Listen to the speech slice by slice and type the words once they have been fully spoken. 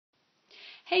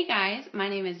Hey guys, my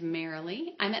name is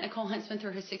Merilee. I met Nichole Huntsman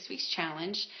through her 6 weeks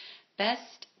challenge.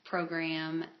 Best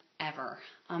program ever.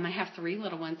 I have 3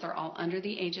 little ones. They're all under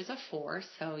the ages of 4,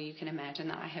 so you can imagine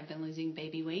that I have been losing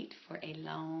baby weight for a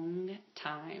long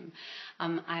time.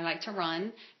 I like to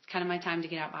run. It's kind of my time to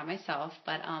get out by myself,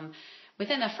 but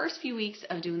within the first few weeks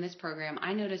of doing this program,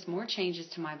 I noticed more changes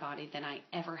to my body than I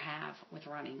ever have with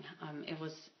running. It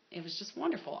was just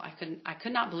wonderful. I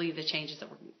could not believe the changes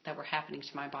that were happening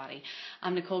to my body.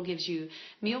 Nichole gives you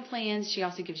meal plans. She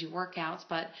also gives you workouts,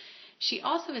 but she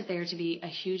also is there to be a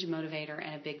huge motivator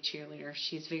and a big cheerleader.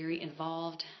 She's very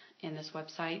involved in this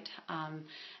website.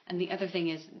 And the other thing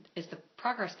is the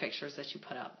progress pictures that you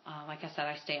put up. Like I said,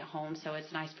 I stay at home, so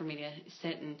it's nice for me to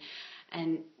sit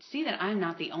and see that I'm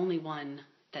not the only one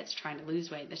that's trying to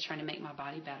lose weight, that's trying to make my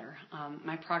body better.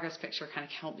 My progress picture kind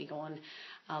of helped me going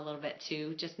a little bit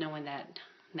too, just knowing that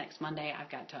next Monday I've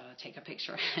got to take a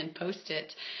picture and post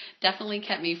it. Definitely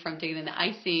kept me from digging in the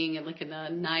icing and licking the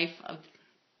knife of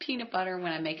peanut butter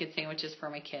when I'm making sandwiches for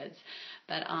my kids.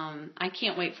 But I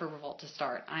can't wait for Revolt to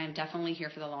start. I am definitely here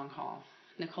for the long haul.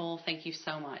 Nichole, thank you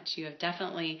so much. You have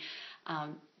definitely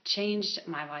changed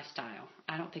my lifestyle.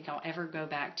 I don't think I'll ever go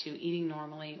back to eating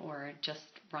normally or just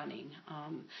running.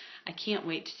 I can't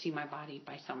wait to see my body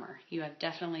by summer. You have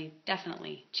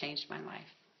definitely changed my life.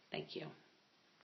 Thank you.